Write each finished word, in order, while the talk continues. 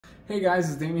Hey guys,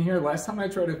 it's Damien here. Last time I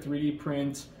tried to 3D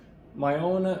print my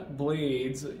own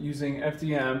blades using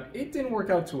FDM, it didn't work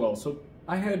out too well. So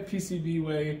I had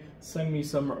PCBWay send me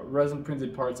some resin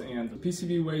printed parts, and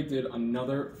PCBWay did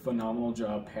another phenomenal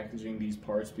job packaging these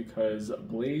parts because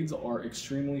blades are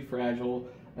extremely fragile,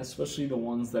 especially the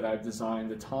ones that I've designed.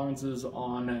 The tolerances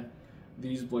on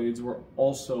these blades were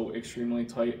also extremely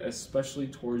tight, especially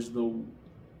towards the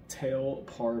tail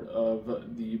part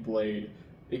of the blade.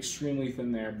 Extremely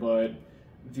thin there, but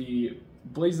the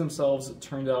blades themselves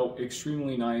turned out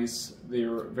extremely nice. They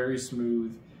were very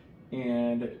smooth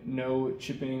and no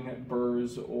chipping,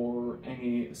 burrs, or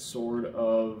any sort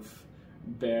of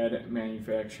bad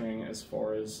manufacturing as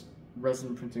far as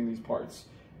resin printing these parts.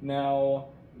 Now,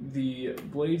 the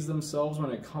blades themselves,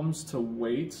 when it comes to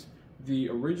weight, the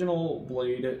original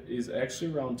blade is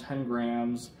actually around 10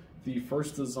 grams. The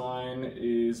first design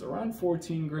is around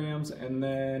 14 grams, and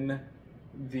then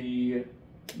the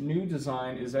new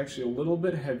design is actually a little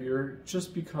bit heavier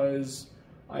just because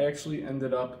I actually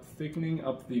ended up thickening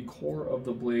up the core of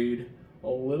the blade a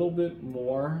little bit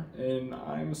more, and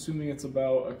I'm assuming it's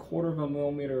about 1/4 of a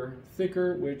millimeter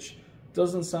thicker, which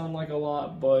doesn't sound like a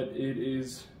lot, but it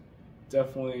is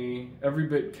definitely, every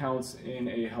bit counts in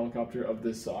a helicopter of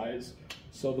this size.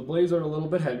 So the blades are a little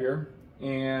bit heavier,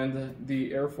 and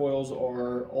the airfoils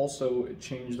are also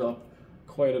changed up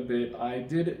quite a bit. I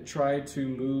did try to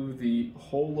move the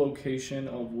whole location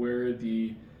of where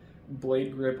the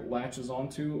blade grip latches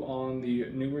onto on the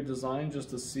newer design just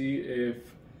to see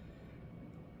if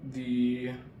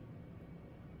the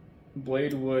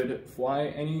blade would fly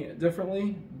any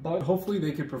differently, but hopefully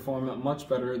they could perform much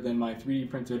better than my 3D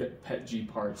printed PETG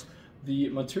parts. The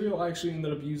material I actually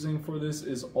ended up using for this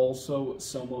is also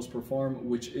Somos Perform,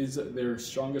 which is their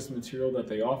strongest material that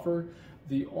they offer.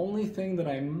 The only thing that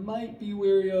I might be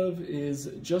wary of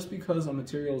is just because a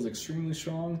material is extremely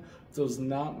strong does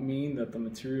not mean that the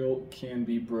material can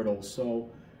be brittle. So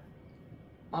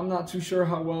I'm not too sure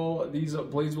how well these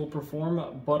blades will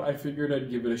perform, but I figured I'd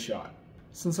give it a shot.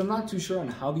 Since I'm not too sure on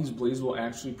how these blades will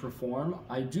actually perform,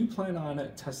 I do plan on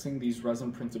testing these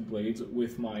resin printed blades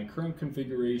with my current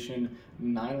configuration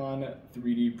nylon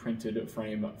 3D printed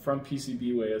frame from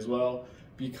PCBWay as well,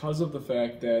 because of the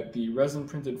fact that the resin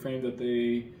printed frame that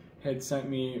they had sent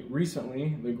me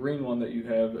recently, the green one that you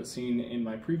have seen in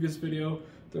my previous video,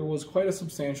 there was quite a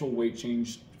substantial weight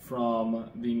change from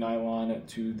the nylon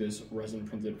to this resin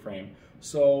printed frame.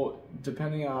 So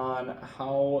depending on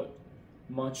how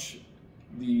much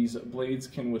these blades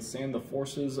can withstand the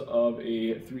forces of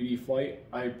a 3D flight,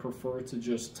 I prefer to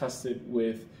just test it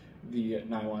with the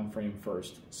nylon frame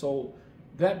first. So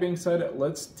that being said,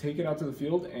 let's take it out to the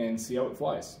field and see how it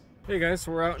flies. Hey guys,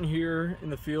 so we're out in here in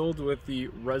the field with the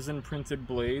resin printed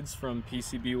blades from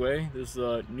PCBWay. This is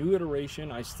a new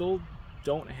iteration. I still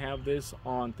don't have this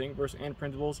on Thingiverse and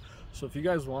Printables, so if you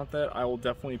guys want that, I will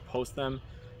definitely post them,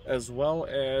 as well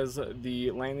as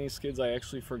the landing skids. I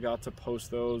actually forgot to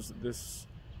post those.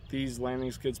 These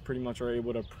landing skids pretty much are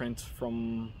able to print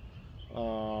from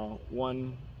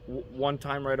one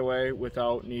time right away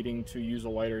without needing to use a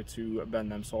lighter to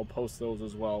bend them, so I'll post those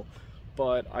as well.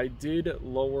 But I did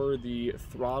lower the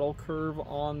throttle curve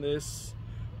on this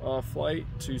flight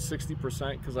to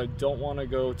 60% because I don't want to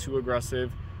go too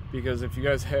aggressive, because if you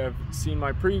guys have seen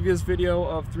my previous video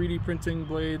of 3D printing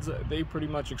blades, they pretty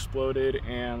much exploded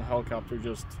and the helicopter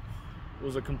just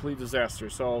was a complete disaster.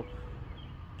 So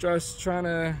just trying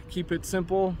to keep it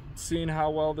simple, seeing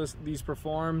how well these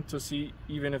perform, to see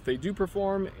even if they do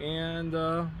perform, and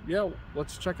yeah,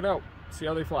 let's check it out, see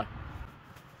how they fly.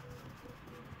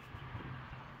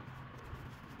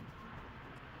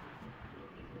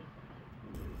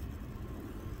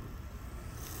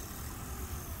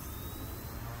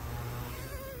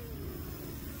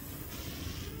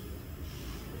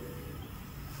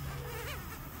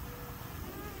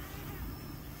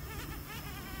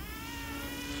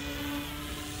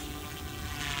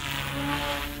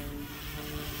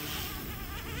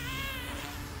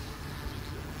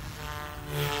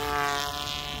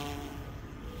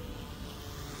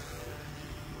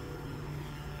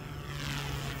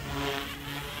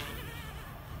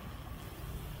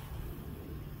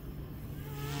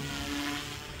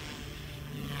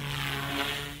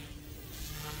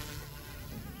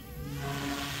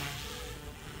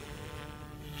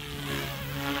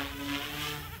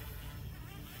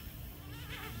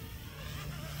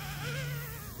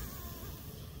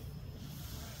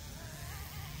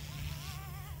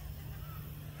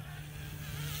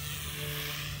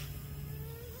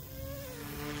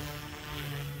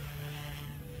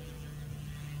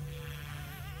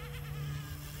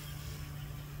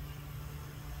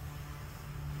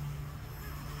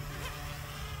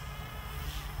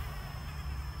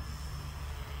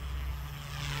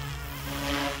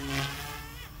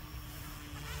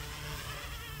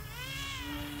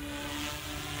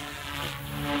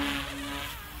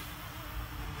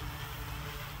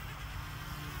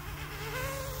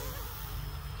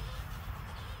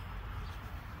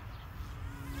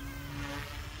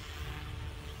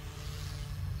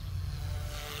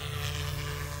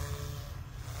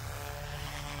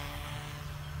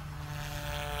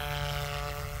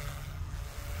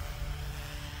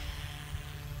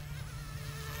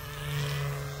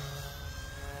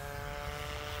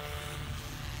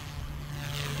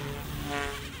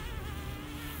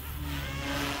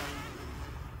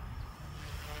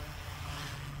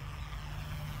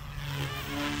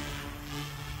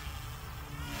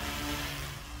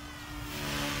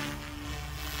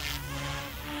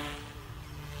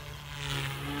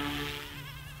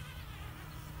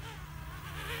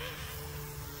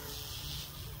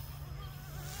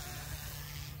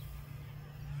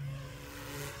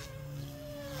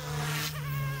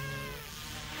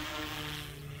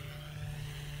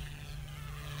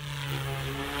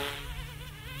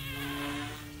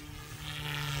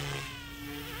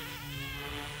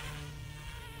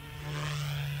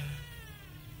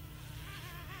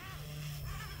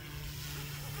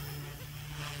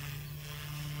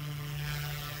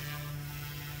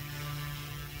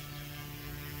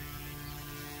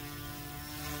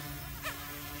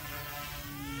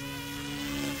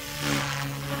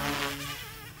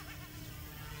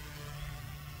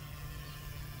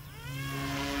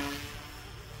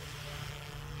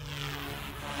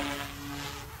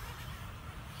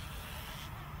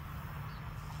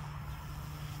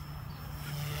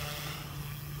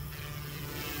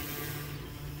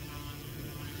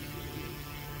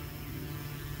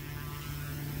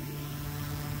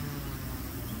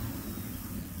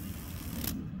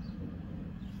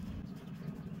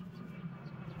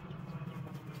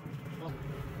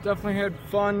 definitely had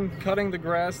fun cutting the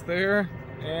grass there,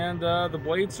 and the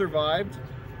blade survived.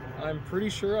 I'm pretty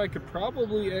sure I could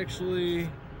probably actually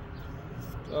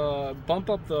bump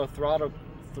up the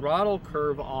throttle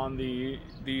curve on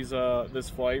this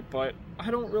flight, but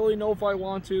I don't really know if I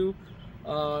want to.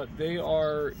 They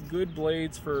are good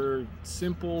blades for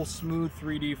simple, smooth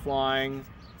 3D flying.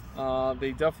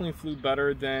 They definitely flew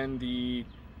better than the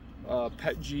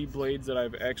PETG blades that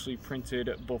I've actually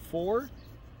printed before,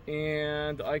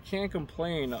 and I can't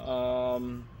complain.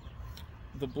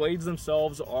 The blades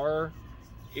themselves are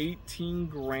 18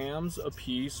 grams a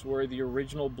piece, where the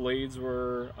original blades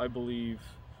were, I believe,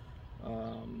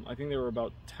 I think they were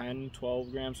about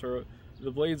 10-12 grams. So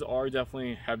the blades are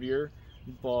definitely heavier,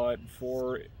 but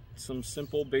for some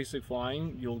simple basic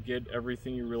flying, you'll get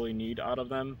everything you really need out of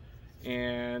them.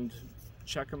 And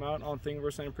check them out on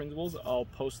Thingiverse and Printables. I'll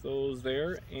post those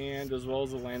there, and as well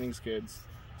as the landing skids.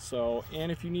 So,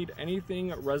 and if you need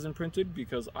anything resin printed,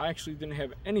 because I actually didn't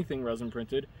have anything resin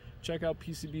printed, check out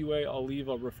PCBWay. I'll leave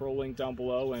a referral link down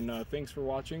below, and thanks for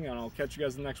watching, and I'll catch you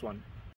guys in the next one.